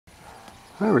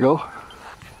There we go.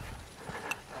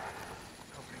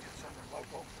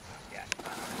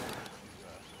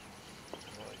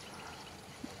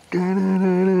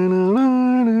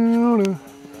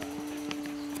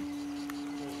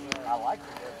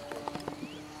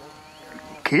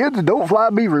 Kids, don't fly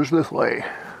beavers this way.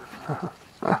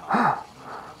 I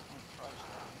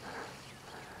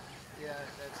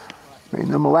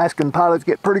mean, them Alaskan pilots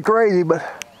get pretty crazy, but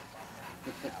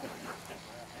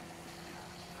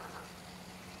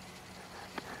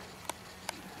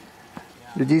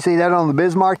did you see that on the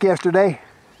Bismarck yesterday?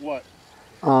 What?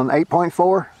 On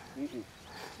 8.4?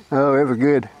 Oh, it was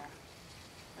good.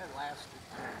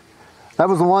 That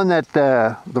was the one that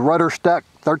the rudder stuck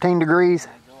 13 degrees.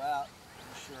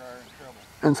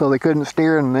 And so they couldn't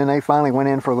steer, and then they finally went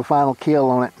in for the final kill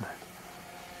on it.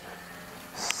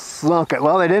 Sunk it.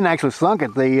 Well, they didn't actually sunk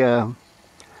it. The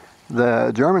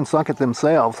Germans sunk it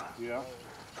themselves. Yeah.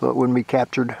 So it wouldn't be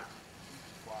captured.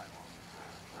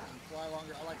 Fly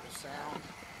longer. I like the sound.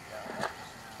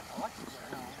 I like the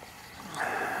sound.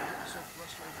 It's so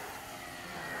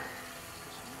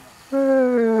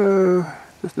frustrating.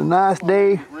 Just a nice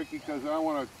day. Ricky, because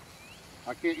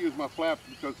I can't use my flaps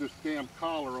because this damn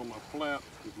collar on my flaps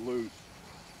is loose.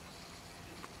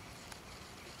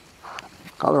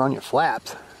 Collar on your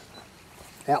flaps.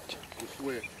 Ouch. The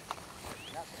switch.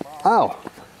 Ow.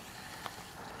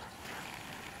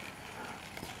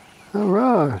 All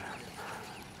right.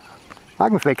 I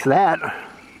can fix that.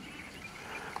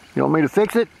 You want me to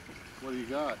fix it? What do you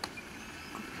got?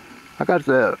 I got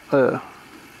the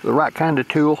right kind of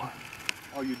tool.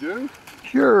 Oh, you do?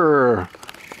 Sure.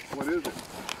 What is it?